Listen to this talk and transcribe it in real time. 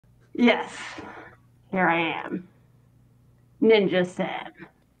Yes, here I am, Ninja Sam.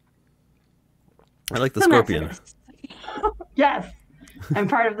 I like the The scorpion. Methodist. Yes, I'm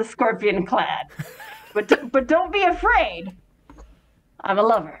part of the Scorpion Clan. But don't be afraid. I'm a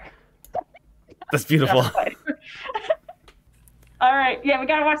lover. That's beautiful. All right, yeah, we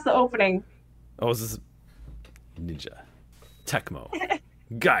gotta watch the opening. Oh, is this Ninja Tecmo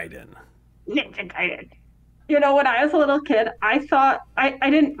Gaiden? Ninja Gaiden. You know, when I was a little kid, I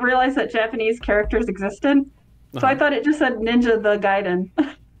didn't realize that Japanese characters existed. So I Uh-huh. thought it just said Ninja the Gaiden.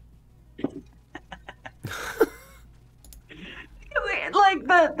 Like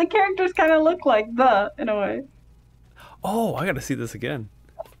the characters kind of look like the in a way. Oh, I gotta see this again.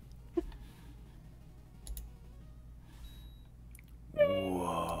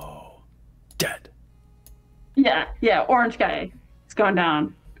 Whoa. Dead. Yeah, yeah, orange guy. It's going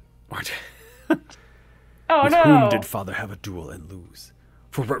down. Aren't Oh With whom did no! father have a duel and lose?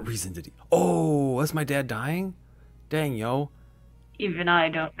 For what reason did he? Oh, that's my dad dying? Dang, yo. Even I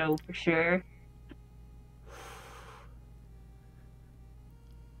don't know for sure.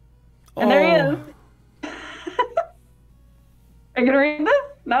 And there he Oh. is. Are you gonna read this?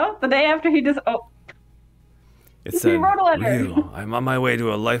 No? The day after he just It he said, wrote a letter. Ryu, I'm on my way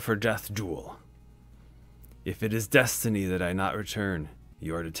to a life or death duel. If it is destiny that I not return,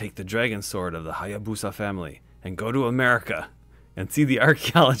 you are to take the dragon sword of the Hayabusa family and go to America and see the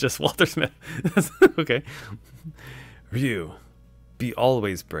archaeologist Walter Smith. Okay. Ryu, be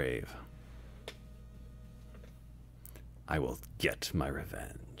always brave. I will get my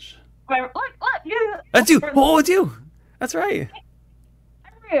revenge. Look, you. That's you! Oh, it's you! That's right.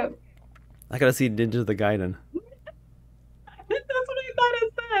 That's I gotta see Ninja the Gaiden. what I thought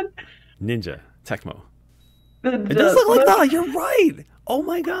it said. Ninja Tecmo. The It does look like the. You're right. Oh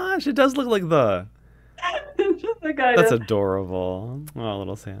my gosh, it does look like the. just the guy. That's adorable. Oh,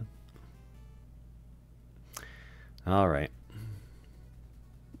 little Sam. All right.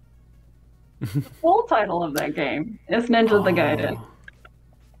 Full title of that game is Ninja the Gaiden.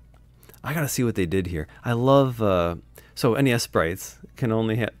 I gotta see what they did here. I love. So NES sprites can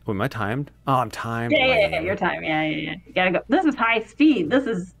only hit. Am I timed? Oh, I'm timed. Yeah, your time. Yeah. You gotta go. This is high speed. This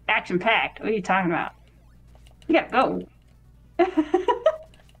is action packed. What are you talking about? You gotta go.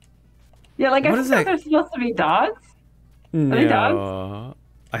 Yeah, like I What think is those that? are supposed to be dogs. Are they dogs? No,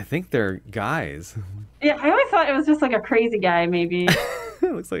 I think they're guys. Yeah, I always thought it was just like a crazy guy, maybe.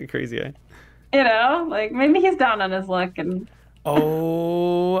 It looks like a crazy guy. You know, like maybe he's down on his luck. And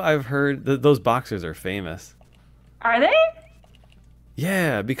Oh, I've heard those boxers are famous. are they?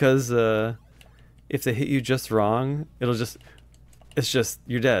 Yeah, because if they hit you just wrong, it's just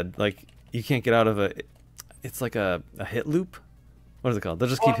you're dead. Like you can't get out of a. It's like a hit loop. What is it called? They'll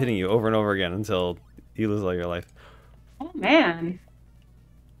just keep hitting you over and over again until you lose all your life. Oh man.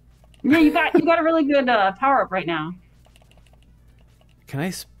 Yeah, you got a really good power up right now. Can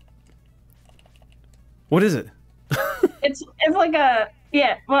I? What is it? It's like a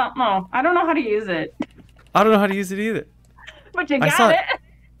yeah. Well, no, I don't know how to use it, I don't know how to use it either. but you I saw got it. it.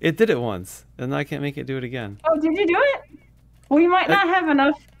 It did it once, and I can't make it do it again. Oh, did you do it? Well, you might Uh, not have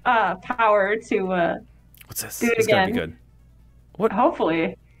enough power to What's this? do it This gotta be again. good. What?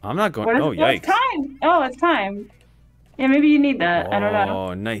 Hopefully. I'm not going. What is? Oh, Oh, it's yikes! time. Oh, it's time. Yeah, maybe you need that. I don't know.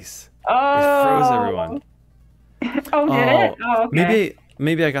 Oh, nice. It froze Oh. everyone. Oh, did it? Oh, okay.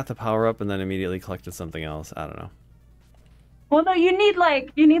 Maybe I got the power up and then immediately collected something else. I don't know. Well, no, you need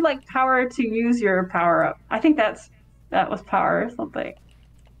like power to use your power up. I think that was power or something.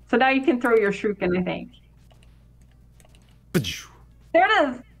 So now you can throw your shuriken, I think. There it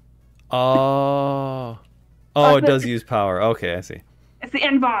is. Oh. Oh, Oh, it does use power. Okay, I see. It's the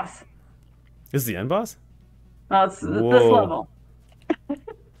end boss. This is the end boss? Well, it's this Whoa. level.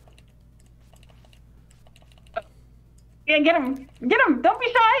 Yeah, get him. Get him. Don't be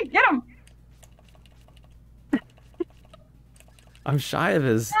shy. Get him. I'm shy of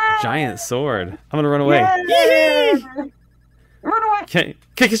his giant sword. I'm gonna run away. Yeah. Yee! Run away. Can you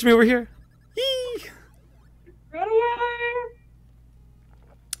catch me over here? Yee! Run away.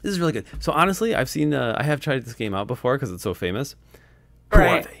 This is really good. So honestly, I have tried this game out before because it's so famous. Who are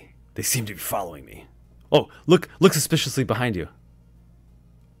Right. they? They seem to be following me. Oh, look suspiciously behind you.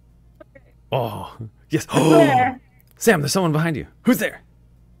 Oh, yes. Oh, There. Sam, there's someone behind you. Who's there?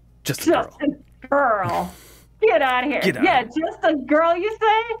 Just a girl. Just a girl. Get out of here. Get out. Yeah, just a girl, you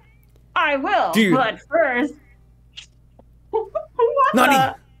say? I will. Dude. But first. What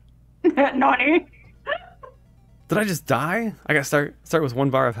Nani! the? Nani. Did I just die? I gotta start with 1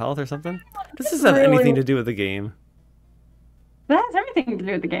 bar of health or something? Does this have Really? anything to do with the game? That has everything to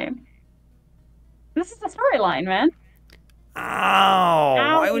do with the game. This is the storyline, man. Ow!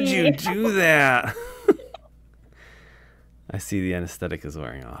 Why would you Owie. do that? I see the anesthetic is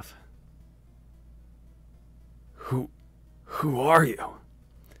wearing off. Who are you?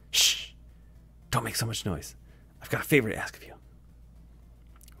 Shh! Don't make so much noise. I've got a favor to ask of you.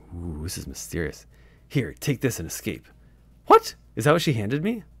 Ooh, this is mysterious. Here, take this and escape. What? Is that what she handed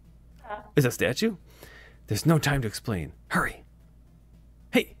me? Is that a statue? There's no time to explain. Hurry.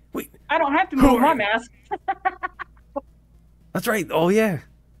 Hey, wait. I don't have to move my you? mask. That's right. Oh, yeah.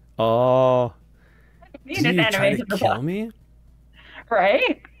 Oh. Need Did an you try to animation for kill that. me?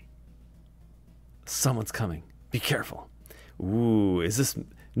 Right? Someone's coming. Be careful. Ooh, is this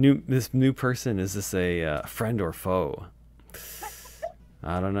new person? Is this a friend or foe?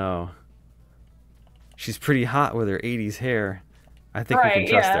 I don't know. She's pretty hot with her 80s hair. I think we can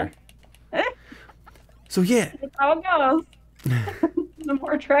trust her. So yeah. That's how it goes. The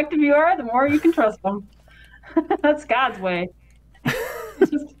more attractive you are, the more you can trust them. That's God's way.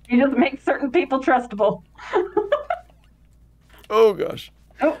 You just make certain people trustable. Oh gosh.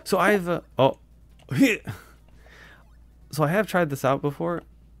 Oh, So I've so I have tried this out before.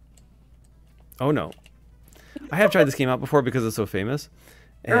 Oh no. I have tried this game out before because it's so famous.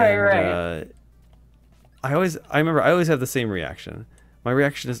 And right. I remember I always have the same reaction. My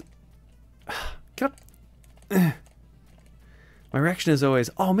reaction is get up. My reaction is always,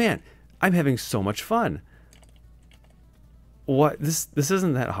 "Oh man, I'm having so much fun." What? This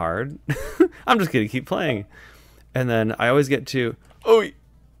isn't that hard. I'm just going to keep playing. And then I always get to, "Oh,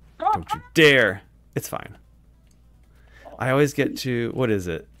 don't you dare." It's fine. I always get to, what is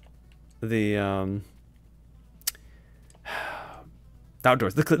it? The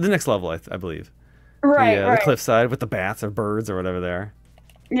outdoors, the next level, I believe. right, The right. cliffside with the bats or birds or whatever they are.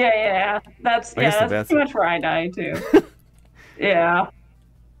 Yeah. That's I guess the that's bats- pretty much where I die too. Yeah.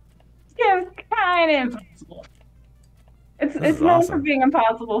 Yeah, it's kind of impossible. It's This is known for awesome. being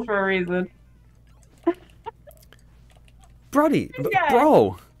impossible for a reason. Brody, Yeah.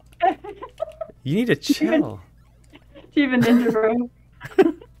 bro, you need to chill. Even Ninja Bro.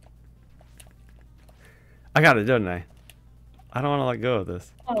 I got it, don't I? I don't want to let go of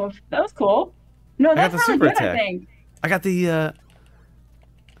this. Oh, that was cool. No, got that's the really super good, attack. I think. I got the, oh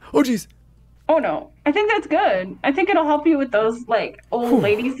jeez. Oh no, I think that's good. I think it'll help you with those like old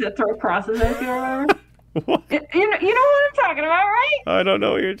ladies that throw crosses at you or whatever. What? You know what I'm talking about, right? I don't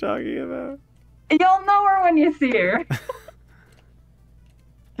know what you're talking about. You'll know her when you see her.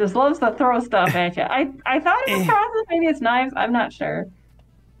 Just loves to throw stuff at you. I thought it was crosses, maybe it's knives. I'm not sure.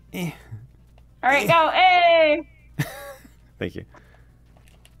 Eh. All right, go. Hey. Thank you.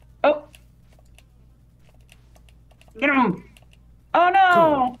 Oh. Get him. Oh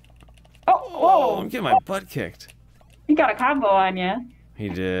no. Oh, Oh, whoa. I'm getting my butt kicked. You got a combo on you. He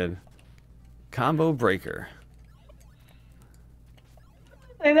did. Combo breaker.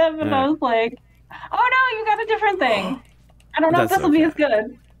 Say that, but I was like, oh no, you got a different thing. I don't know if That's this will be okay. as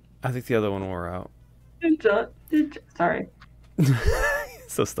good. I think the other one wore out. Sorry.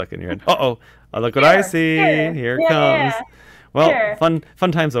 So stuck in your head. Uh-oh. Oh, look what I see. Here it comes. Yeah. Well, Here. fun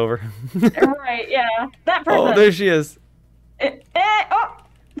time's over. Right, yeah. That person. Oh, there she is. Oh,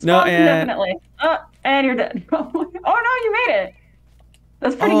 No, no, and definitely. Oh, and you're dead. Oh no, you made it.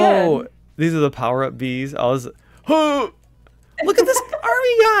 That's pretty oh, good. these are the power-up bees. Oh, look at this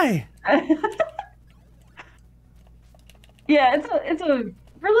army guy. Yeah, it's a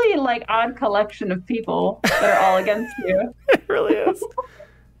really like odd collection of people that are all against you. It really is.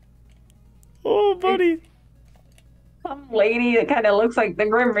 Oh, buddy. Some lady that kind of looks like the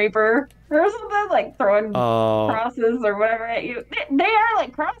Grim Reaper or something, like throwing Oh, crosses or whatever at you. They are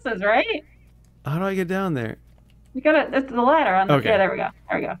like crosses, right? how do I get down there? You gotta, it's the ladder on the, Okay. yeah, there we go.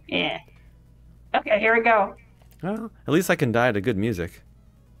 There we go. Yeah. Okay, here we go. Well, at least I can die to good music.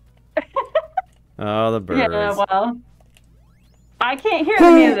 Oh, the birds. Yeah, well, I can't hear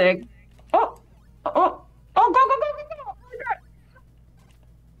the music. Oh, go, go, go, go, go. Oh my God.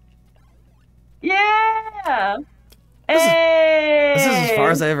 Yeah. This is as far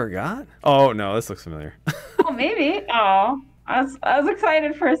Hey. as I ever got? Oh, no, this looks familiar. Oh, maybe. Oh, I was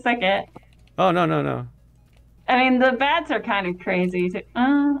excited for a second. Oh, no. I mean, the bats are kind of crazy too.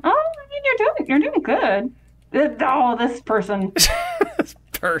 Oh, I mean, you're doing good. Oh, this person. This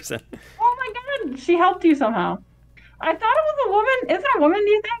person. Oh my God, she helped you somehow. I thought it was a woman. Is it a woman, do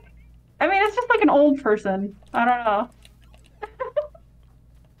you think? I mean, it's just like an old person. I don't know.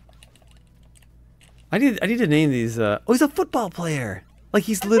 I need to name these. Oh, he's a football player. Like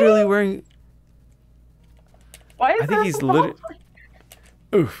he's literally wearing. Why is I there think a he's football literally.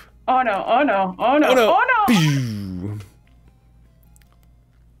 player? Oof. Oh no, oh no, oh no, Oh no. oh no. Pew.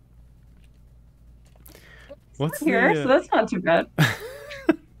 What's Here, so the? that's not too bad.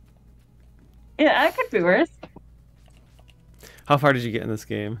 Yeah, that could be worse. How far did you get in this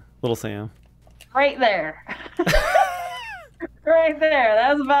game, Little Sam? Right there. Right there.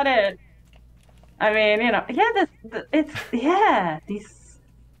 That was about it. I mean, yeah, these.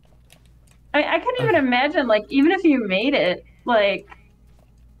 I mean, I couldn't even Okay. imagine, like, even if you made it, like,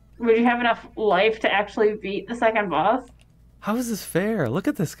 would you have enough life to actually beat the second boss? How is this fair? Look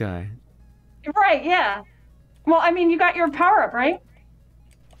at this guy. Right, yeah. Well, I mean, you got your power up, right?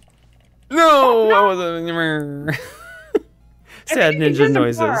 Oh, No, no! I wasn't. I think Sad you could ninja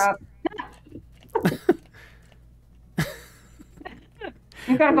use the power noises. up.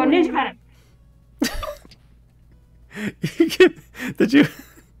 You gotta go ninja panic. Did you?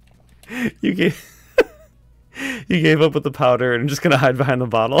 You gave you gave up with the powder and just gonna hide behind the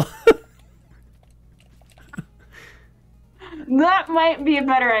bottle. That might be a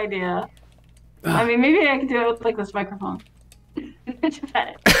better idea. I mean, maybe I could do it with, like, this microphone. Ninja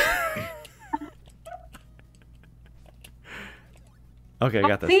panic. Okay, I Oh,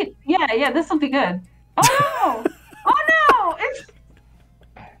 got this. see? Yeah, this will be good. Oh no! Oh no! It's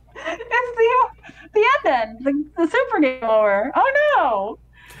the end then. The super game over. Oh no!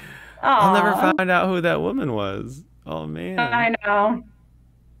 I'll never Aw. find out who that woman was. Oh man. I know.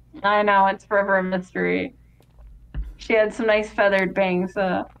 I know. It's forever a mystery. She had some nice feathered bangs.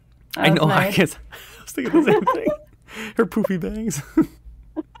 That I was know. I nice. guess I was thinking the same thing. Her poofy bangs.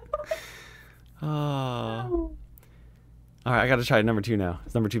 Oh. All right, I gotta try number 2 now.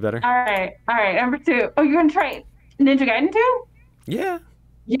 Is number 2 better? All right. Number 2. Oh, you're gonna try Ninja Gaiden 2? Yeah.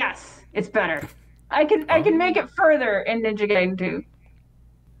 Yes, it's better. I can make Oh. it further in Ninja Gaiden 2.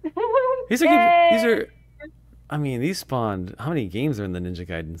 These are good. These Yay! are. I mean, these spawned. How many games are in the Ninja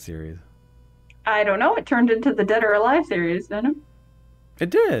Gaiden series? I don't know. It turned into the Dead or Alive series, didn't It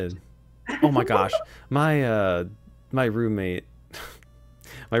did. Oh my it? gosh, my roommate,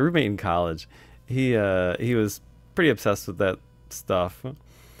 my roommate in college, he was pretty obsessed with that stuff.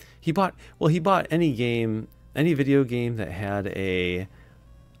 He bought any game, any video game that had a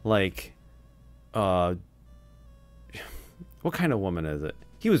like uh what kind of woman is it?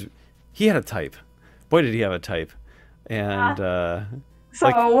 He had a type. Boy, did he have a type. And So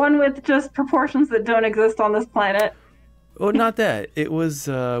like, one with just proportions that don't exist on this planet. oh, not that. It was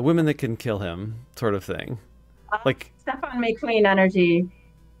women that can kill him, sort of thing. Like Stefan McQueen energy.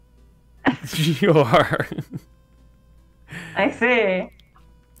 you are. I see.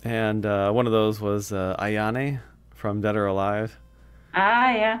 And one of those was Ayane from Dead or Alive.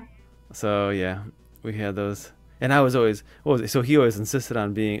 Ah, yeah. So yeah, we had those. And I was always, so he always insisted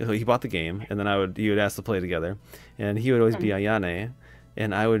on being, so he bought the game, and then he would ask to play together. And he would always be Ayane,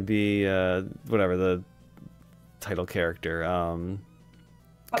 and I would be, whatever, the title character. Kasumi?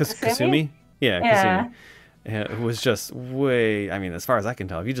 Kasumi? Yeah, Yeah. Kasumi. And it was just way, I mean, as far as I can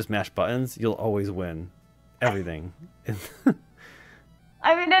tell, if you just mash buttons, you'll always win everything.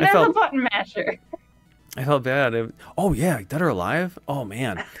 I mean, it I is a felt button masher. I felt bad. Oh yeah, Dead or Alive. Oh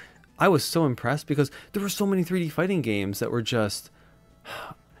man, I was so impressed because there were so many 3D fighting games that were just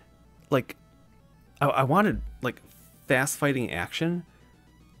like I wanted like fast fighting action,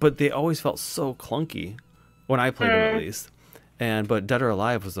 but they always felt so clunky when I played them at least. But Dead or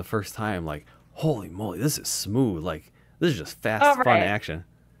Alive was the first time like, holy moly, this is smooth. Like this is just fast, Oh, fun right. action.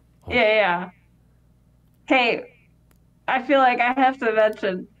 Oh. Yeah. Hey, I feel like I have to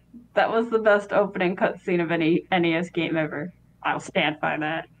mention that was the best opening cutscene of any NES game ever. I'll stand by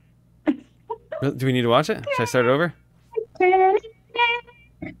that. Do we need to watch it? Should I start it over?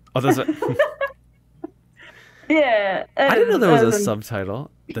 Oh, that's it. Yeah, I didn't know there was a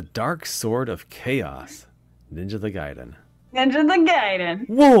subtitle. The Dark Sword of Chaos. Ninja the Gaiden. Ninja the Gaiden.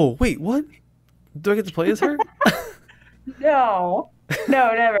 Whoa, wait, what? Do I get to play as her? No,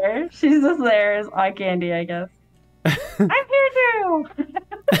 never. She's just there as eye candy, I guess. I'm here too.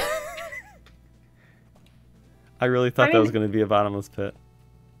 I really thought I that was mean, going to be a bottomless pit.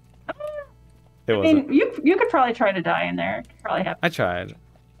 It I wasn't. mean, you could probably try to die in there. Probably have. I tried.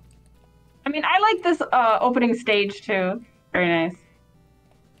 I mean, I like this opening stage too. Very nice.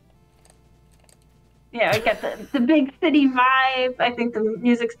 Yeah, we got the big city vibe. I think the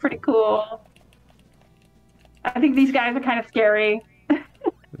music's pretty cool. I think these guys are kind of scary.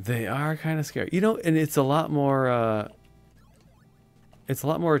 They are kind of scary. You know, and it's a lot more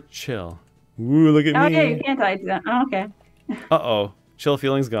chill. Ooh, look at Oh yeah, you me. can't die to that. Oh, okay. Uh-oh. Chill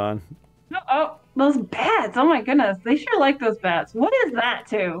feelings gone. Oh, those bats. Oh my goodness, they sure like those bats. What is that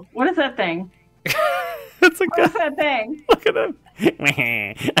too? What is that thing? That's a What is guy. that thing? Look at him.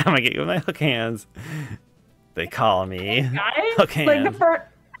 I'm gonna get you with my hook hands. They call me Guys? hook hands. Like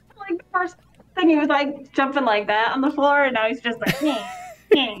the first then he was like jumping like that on the floor, and now he's just like, "Nyeh,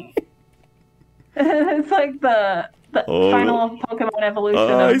 nyeh." It's like the Oh, final Pokemon evolution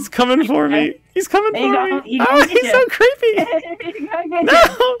of. he's coming for me. He's coming He for gonna, me. he Oh, gonna get he's you. so creepy. He gonna get No.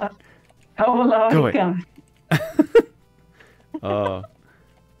 you. Oh Lord, Go he away. comes. Oh.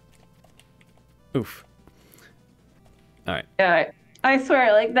 Oof. All right. Yeah, I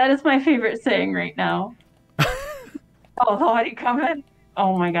swear, like that is my favorite saying right now. Oh Lord, he coming.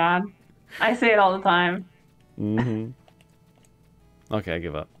 Oh my God, I say it all the time. Mm-hmm. Okay, I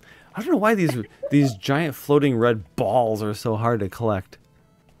give up. I don't know why these giant floating red balls are so hard to collect.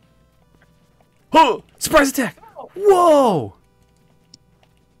 Oh! Surprise attack! Whoa!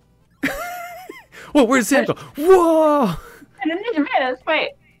 Whoa, where did Sam go? Whoa! And then Ninja Gaiden,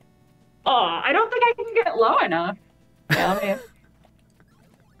 wait. Oh, I don't think I can get low enough. Yeah, let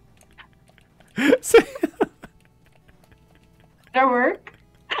me. That work?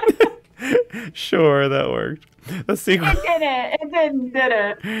 Sure, that worked. That's the It didn't. It didn't, did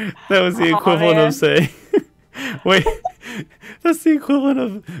it? that was the Aw, equivalent man. of saying, wait, that's the equivalent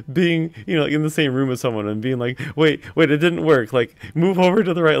of being, in the same room with someone and being like, wait, it didn't work. Like, move over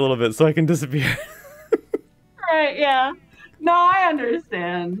to the right a little bit so I can disappear. Right, yeah. No, I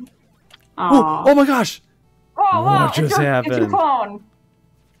understand. Oh, Aw. oh my gosh! Whoa, What it's just your, happened? It's your clone.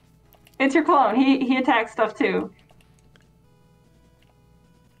 It's your clone. He attacks stuff too.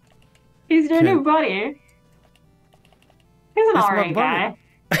 He's your new buddy. He's an It's my alright buddy.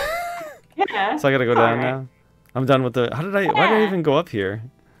 guy. Yeah. So I gotta go it's down alright. now? I'm done with the... Why did I Yeah. even go up here?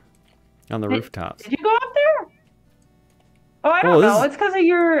 On the rooftops. Did you go up there? Oh, I Well, don't this know. is- It's because of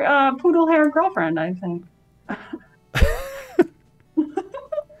your poodle hair girlfriend, I think.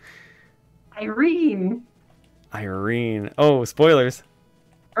 Irene. Irene. Oh, spoilers.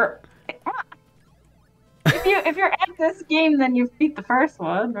 Or, if you're at this game, then you've beat the first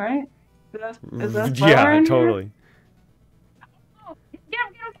one, right? Is that spoiler Yeah, in here? totally. Oh, get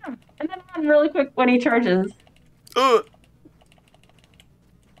him. And then run really quick when he charges. Ugh.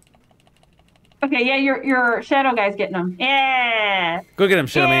 Okay, yeah, your shadow guy's getting him. Yeah. Go get him,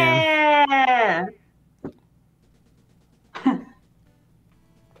 Shadow Man. Yeah.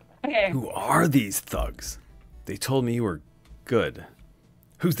 Okay. Who are these thugs? They told me you were good.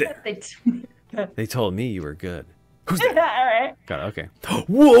 Who's there? They told me you were good. Who's there? All right. Got it, okay.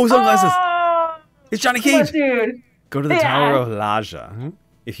 Whoa, sunglasses! Oh, It's Johnny come on, Cage! dude. Go to the Yeah. Tower of Laja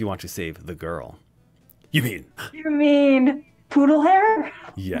if you want to save the girl. You mean? You mean poodle hair?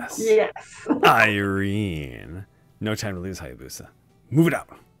 Yes. Yes. Irene. No time to lose, Hayabusa. Move it out.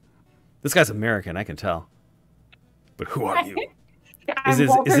 This guy's American, I can tell. But who are you? I'm Is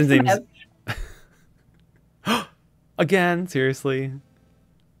Walter his name... Smith. Again? Seriously?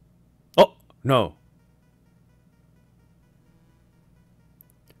 Oh, no.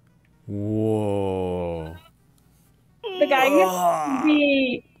 Whoa. The guy used to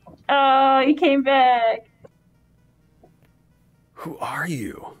be. Oh, he came back. Who are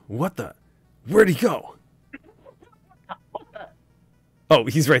you? What the? Where'd he go? Oh,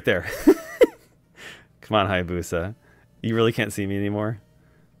 he's right there. Come on, Hayabusa. You really can't see me anymore?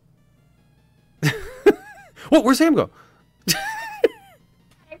 Whoa, where's Sam go?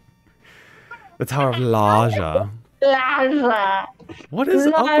 The Tower of Laja. Laja. What is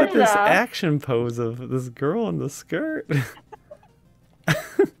up with this Laja. action pose of this girl in the skirt?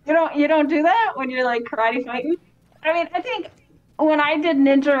 You don't do that when you're like karate fighting. I mean, I think when I did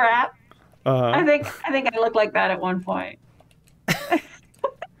ninja rap, I think I looked like that at one point.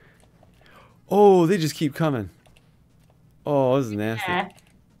 Oh, they just keep coming. Oh, this is nasty.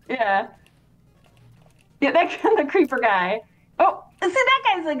 Yeah. Yeah, the creeper guy. Oh, see, that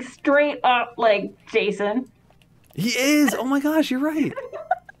guy's like straight up like Jason. He is. Oh my gosh, you're right.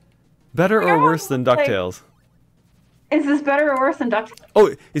 Better or You're worse than like- DuckTales? Is this better or worse than DuckTales?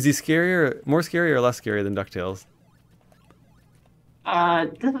 Oh, is he scarier, more scary or less scary than DuckTales?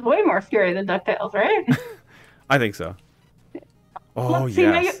 This is way more scary than DuckTales, right? I think so. Oh, Let's see,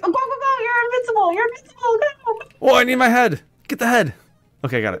 now yes. go, you're invincible, go! Oh, I need my head. Get the head.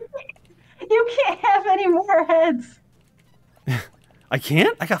 Okay, I got it. You can't have any more heads. I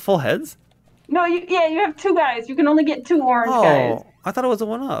can't? I got full heads? No, you have two guys. You can only get two orange guys. Oh, I thought it was a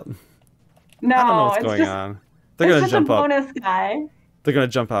one-up. No, I don't know what's it's going just, on. They're it's going to just a jump up. bonus guy. They're going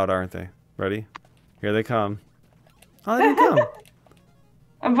to jump out, aren't they? Ready? Here they come. Oh, they didn't come.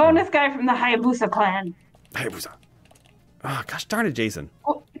 A bonus guy from the Hayabusa clan. Hayabusa. Oh, gosh darn it, Jason.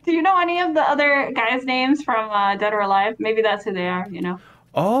 Oh, do you know any of the other guys' names from Dead or Alive? Maybe that's who they are, you know?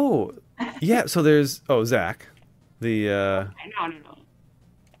 Oh, yeah, so there's... Oh, Zach. The... I know.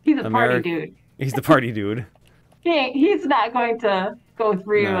 He's a party dude. He's the party dude. He's not going to go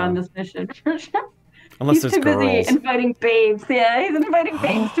through on No. this mission for sure. Unless He's there's too busy girls. inviting babes. Yeah, he's inviting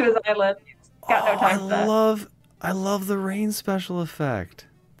babes to his island. He's got no Oh, time for that. I love the rain special effect.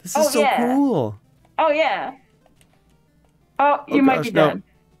 This is Oh so yeah. cool. Oh yeah. Oh, Oh you might be gosh, no. dead.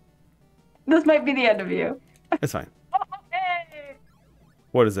 This might be the end of you. It's fine. Oh, hey!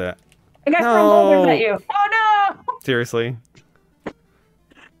 What is that? I got thrown boulders at No! you. Oh no! Seriously?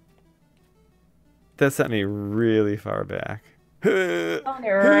 That sent me really far back. I'm telling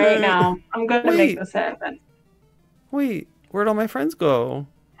you right now, I'm gonna make this happen. Wait, where'd all my friends go?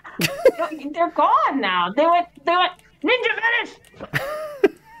 They're gone now. They went ninja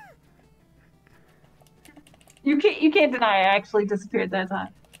finish. You can't deny I actually disappeared that time.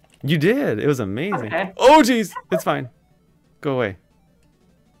 You did. It was amazing. Okay. Oh, jeez. It's fine. Go away.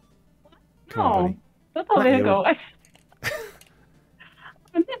 Come on, No, buddy. don't tell Not me to you. go away.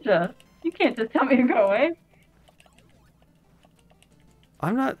 I'm a ninja. You can't just tell me to go away.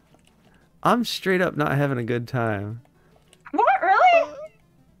 I'm not. I'm straight up not having a good time. What, really?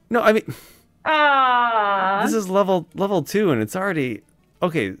 No, I mean, Ah. this is level 2, and it's already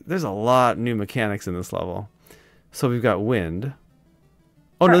okay. There's a lot of new mechanics in this level. So we've got wind.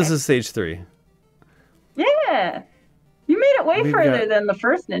 Oh no, this Right. is stage 3. Yeah. You made it way We've further got- than the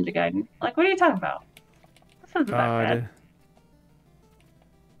first Ninja Gaiden. Like, what are you talking about? This isn't that bad.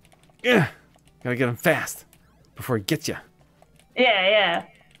 Yeah, gotta get him fast before he gets you. Yeah, yeah.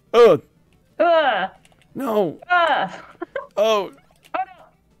 Oh Oh no! no. Oh,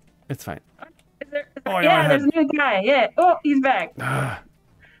 it's fine. Oh, I know yeah, I there's had- a new guy. Yeah. Oh, he's back.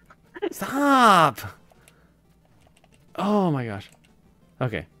 Stop! Oh my gosh.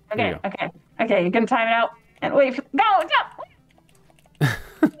 Okay. Here Okay, we go. okay. You can time it out and wait. Go.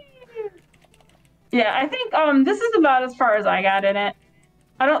 Yeah, I think this is about as far as I got in it.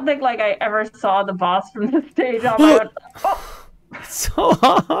 I don't think like I ever saw the boss from this stage on my own. Oh, So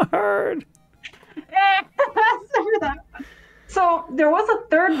hard. yeah. Sorry that one. So there was a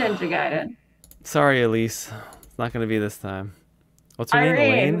third Ninja Gaiden. Sorry, Elise. It's not gonna be this time. What's her Irene.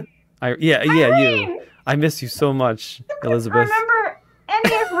 name? Elaine? Yeah, you. Irene! I miss you so much, Elizabeth. Remember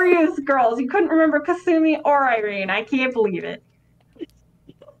any of Ryu's girls? You couldn't remember Kasumi or Irene. I can't believe it.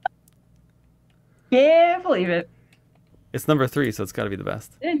 Can't believe it. It's number 3, so it's got to be the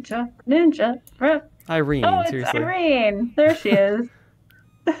best. Ninja. Irene, Oh, it's seriously. Irene. There she is.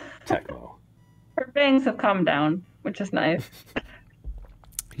 Tecmo. Her bangs have calmed down, which is nice.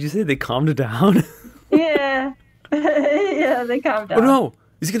 Did you say they calmed down? Yeah. Yeah, they calmed down. Oh no!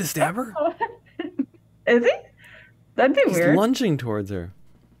 Is he gonna stab her? Is he? That'd be He's weird. lunging towards her.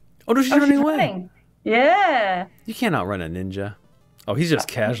 Oh no, she's Oh, running she's away. running. Yeah. You can't outrun a ninja. Oh, he's just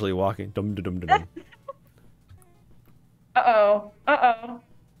casually walking. Dum dum dum dum. Uh-oh.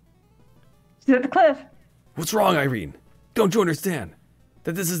 She's at the cliff. What's wrong, Irene? Don't you understand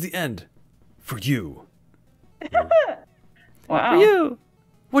that this is the end for you? Wow. For you.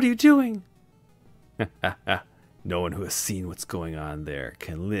 What are you doing? No one who has seen what's going on there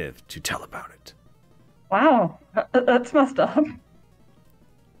can live to tell about it. Wow. That's messed up.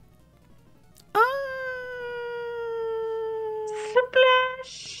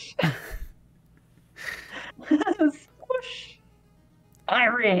 Splash. Swoosh.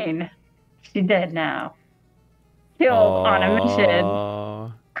 Irene. She's dead now. Killed on a mission.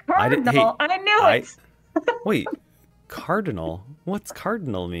 Oh. Cardinal. I knew it. Wait, cardinal? What's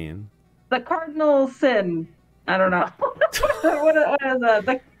cardinal mean? The cardinal sin. I don't know. what is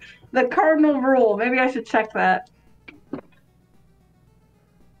that? The cardinal rule. Maybe I should check that.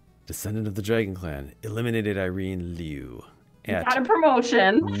 Descendant of the Dragon Clan eliminated Irene Liu Got a at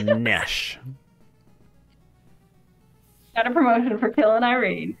promotion. Nash. Got a promotion for killing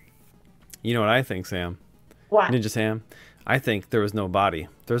Irene. You know what I think, Sam? What? Ninja Sam? I think there was no body.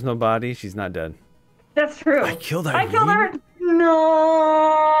 There's no body. She's not dead. That's true. I killed I killed her. Irene?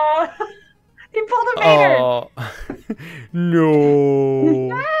 No. He pulled a Vader. Oh. No.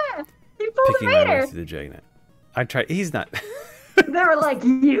 Yeah. He pulled Picking a my way Vader. through the Dragnet. I tried. He's not. They were like,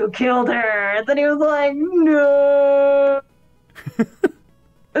 "You killed her." And then he was like, "No."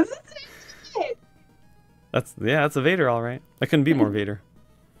 This is it. That's a Vader, all right. I couldn't be more Vader.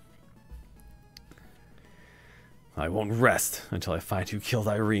 I won't rest until I find who killed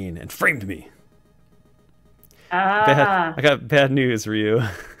Irene and framed me. Ah. I got bad news for you.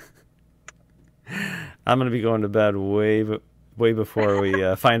 I'm gonna be going to bed way before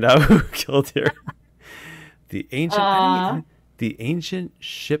we find out who killed her. The ancient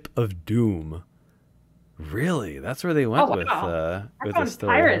ship of doom. Really? That's where they went Oh, with wow. with We're the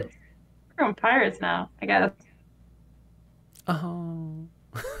story. pirates. We're going pirates now, I guess. Oh.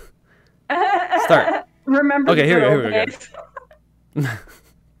 Start. Remember the Okay, good old here we days.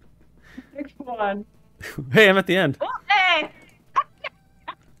 Next one. go. Hey, I'm at the end. Oh, hey!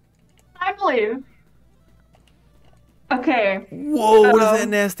 I believe. Okay. Whoa, what is that Um,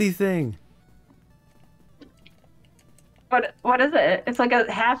 nasty thing? what is it? It's like a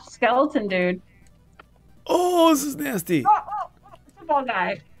half skeleton dude. Oh, this is nasty. Football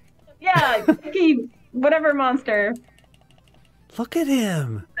guy. Yeah, Cookie, whatever monster. Look at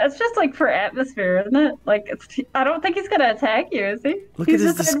him. That's just like for atmosphere, isn't it? Like I don't think he's gonna attack you, is he? Look He's at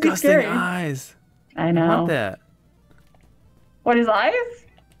his just gonna be disgusting scary. eyes. I I want know. that. What, his eyes?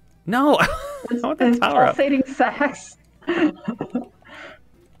 No, I want that His power up. pulsating sacks. No,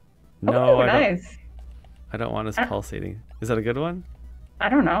 Oh, I don't. nice. I don't want his I, pulsating. Is that a good one? I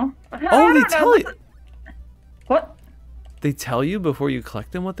don't know. I Oh, they don't know. tell you. What? They tell you before you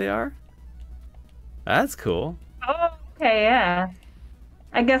collect them what they are? That's cool. Oh, okay, yeah.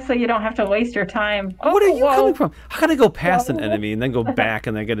 I guess so you don't have to waste your time. Oh, What are you whoa. coming from? How can I go past an Whoa. enemy and then go back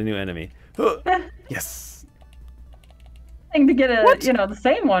and then get a new enemy? Yes. Thing to get What? the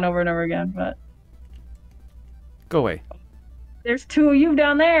same one over and over again, but Go away. there's two of you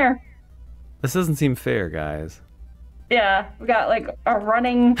down there. This doesn't seem fair, guys. Yeah, we got like a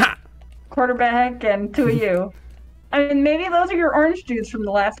running Ha! quarterback and two of you. I mean, maybe those are your orange dudes from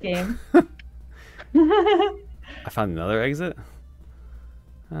the last game. I found another exit.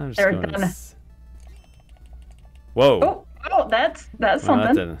 I'm just They're going to... done. Whoa. Oh, that's Well, that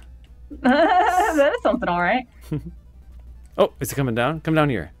something. didn't. That is something, all right. Oh, is it coming down? Come down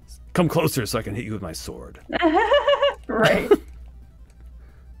here. Come closer so I can hit you with my sword. Right.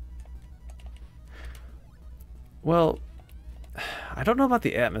 Well, I don't know about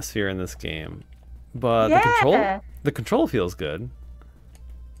the atmosphere in this game, but Yeah. the control feels good.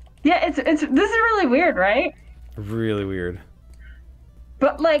 Yeah, it's this is really weird, right? Really weird.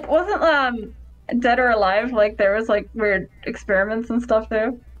 But like, wasn't Dead or Alive like there was like weird experiments and stuff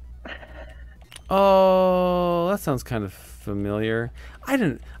too? Oh, that sounds kind of familiar. I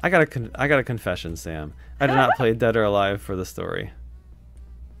didn't. I got a confession, Sam. I did not play Dead or Alive for the story.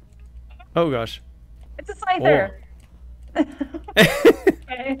 Oh gosh. It's a scyther.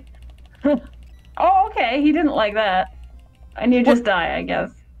 Okay. Oh, okay. He didn't like that, and you just die, I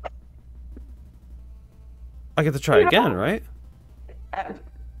guess. I get to try again, right?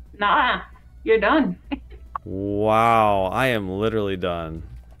 Nah, you're done. Wow, I am literally done.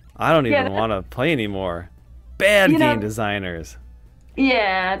 I don't Yeah, even want to play anymore. Bad You know- game designers.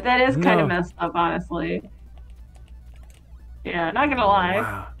 Yeah, that is kind No. of messed up, honestly. Yeah, not gonna lie.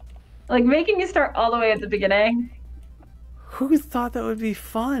 Wow. Like making you start all the way at the beginning. Who thought that would be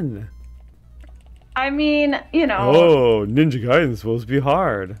fun? I mean, Oh, Ninja Gaiden's supposed to be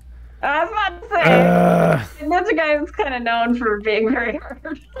hard. I was about to say, Ninja Gaiden's kind of known for being very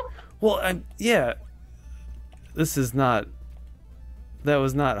hard. Well, yeah. This is not. That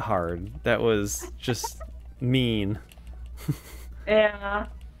was not hard. That was just mean. Yeah.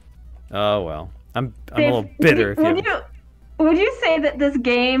 Oh well. I'm a Dave, little bitter. would you say that this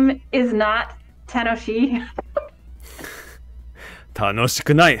game is not Tenoshi?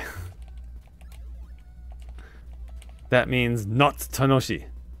 Tanoshikunai. That means not Tanoshi.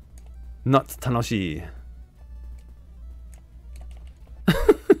 Not Tanoshi.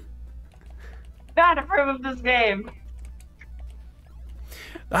 Not approve of this game.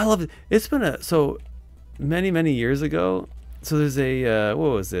 I love it. It's been so many years ago. So there's a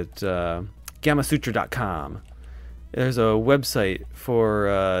what was it? Gamasutra.com. There's a website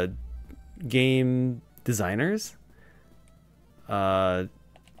for game designers. Yeah,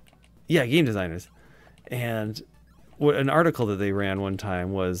 game designers. And an article that they ran one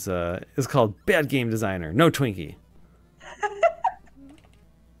time was is called "Bad Game Designer, No Twinkie."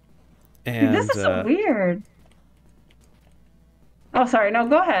 And This is so weird. Oh, sorry. No,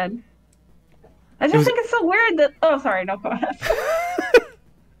 go ahead. I just think it's so weird that. Oh, sorry. No, go ahead.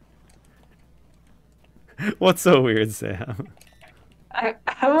 What's so weird, Sam? I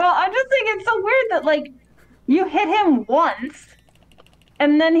just think it's so weird that like you hit him once,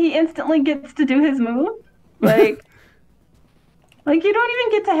 and then he instantly gets to do his move. Like, like you don't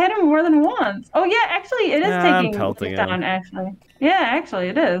even get to hit him more than once. Oh yeah, actually, it is I'm taking pelting down. him. Actually, yeah, actually,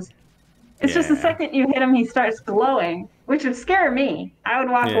 it is. It's just the Yeah. second you hit him, he starts glowing, which would scare me. I would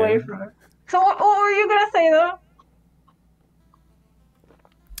walk Yeah. away from it. So what were you gonna say though?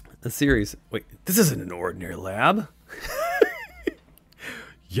 The series. Wait, this isn't an ordinary lab.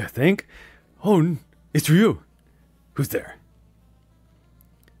 You think? Oh, it's Ryu. Who's there?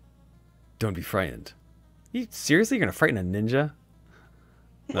 Don't be frightened. You seriously gonna frighten a ninja?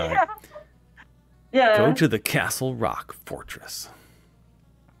 All right. Yeah. Go to the Castle Rock Fortress.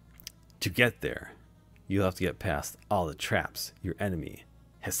 To get there, you'll have to get past all the traps your enemy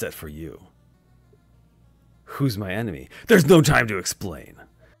has set for you. Who's my enemy? There's no time to explain.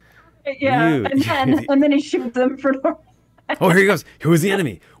 Yeah, and then he shoots him for no. Oh, here he goes. Who is the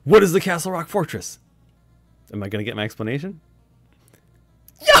enemy? What is the Castle Rock Fortress? Am I going to get my explanation?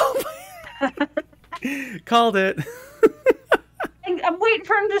 Yo! Called it. I'm waiting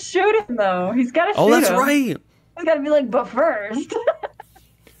for him to shoot him, though. He's got to shoot him. Oh, that's right. He's got to be like, but first.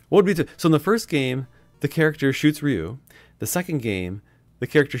 What would be so in the first game, the character shoots Ryu. The second game, the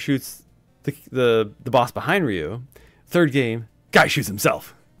character shoots the boss behind Ryu. Third game, guy shoots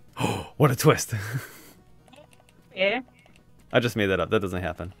himself. Oh, what a twist. Yeah. I just made that up. That doesn't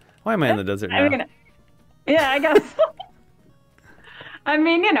happen. Why am I in the desert now? Yeah, I guess. I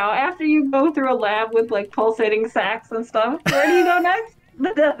mean, you know, after you go through a lab with like pulsating sacks and stuff, where do you go next?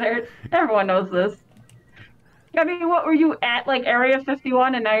 The desert. Everyone knows this. I mean, what were you at, like Area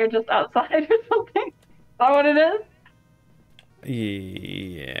 51, and now you're just outside or something? Is that what it is?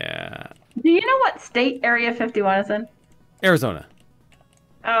 Yeah. Do you know what state Area 51 is in? Arizona.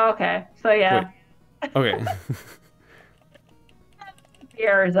 Oh, okay. So yeah. Wait. Okay.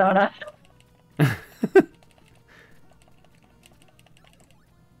 Arizona.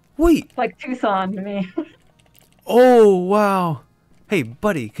 Wait. It's like Tucson to me. Oh, wow. Hey,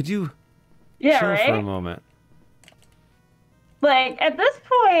 buddy, could you Yeah, chill right? for a moment? Like, at this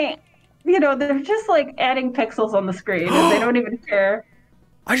point, you know, they're just like adding pixels on the screen and they don't even care.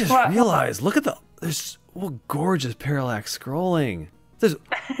 I just realized, look at there's gorgeous parallax scrolling. There's,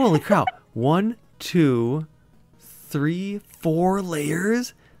 holy cow, 1, 2, 3, 4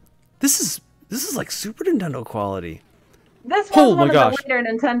 layers. This is like Super Nintendo quality. This was one of the later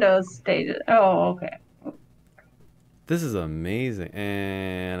Nintendo stages. Oh, okay. This is amazing,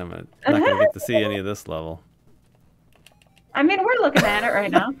 and I'm not gonna get to see any of this level. I mean, we're looking at it right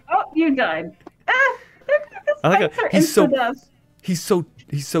now. Oh, you died. I like he's so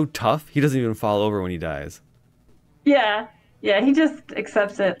tough. He doesn't even fall over when he dies. Yeah, he just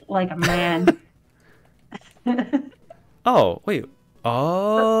accepts it like a man. Oh wait.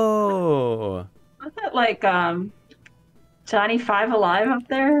 Oh. Was it like Johnny Five Alive up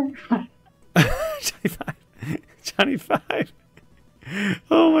there? Johnny Five.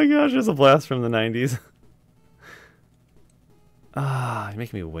 Oh my gosh, there's a blast from the 90s. Ah, you're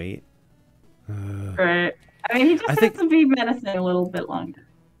making me wait. Right. I mean, he just has to be menacing a little bit longer.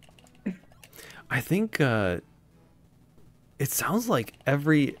 I think it sounds like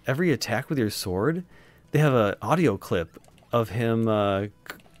every attack with your sword, they have an audio clip of him,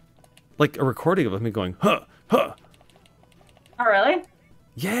 like a recording of him going, huh, huh. Oh, really?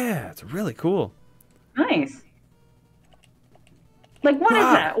 Yeah, it's really cool. Nice. Like, what is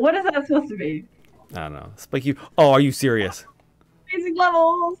that? What is that supposed to be? I don't know. Spike you. Oh, are you serious? Amazing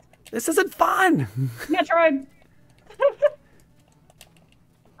levels. This isn't fun. Metroid.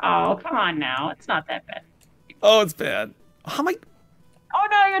 Oh, come on now. It's not that bad. Oh, it's bad. How am I? Oh,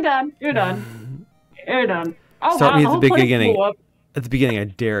 no, you're done. You're done. You're done. Oh, Start me wow, at the beginning. At the beginning, I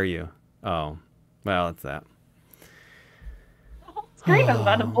dare you. Oh, well, that's that. The whole screen is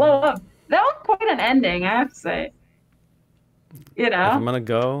about to blow up. That was quite an ending, I have to say. You know? If I'm gonna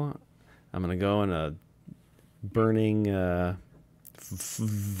go in a burning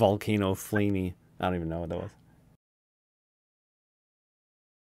volcano flamey. I don't even know what that was.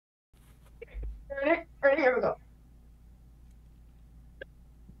 Ready? Here we go.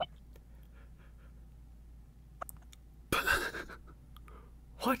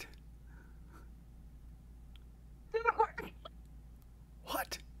 What? Didn't work.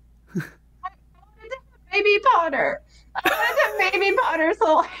 What? I wanted to have baby powder. I wanted to have baby powder,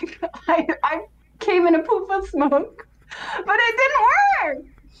 so like I came in a poof of smoke, but it didn't work.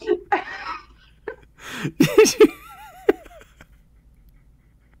 Did you?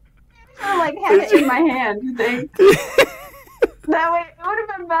 I like had it in my hand. You think that way it would have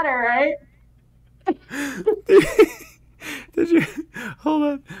been better, right? Did you?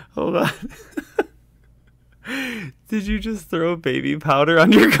 Hold on. Did you just throw baby powder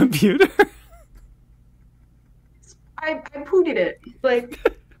on your computer? I pooted it. Like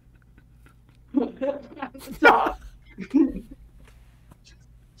stop.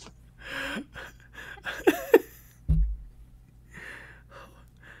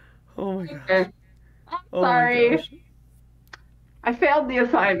 Oh my gosh. I'm sorry. I failed the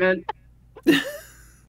assignment.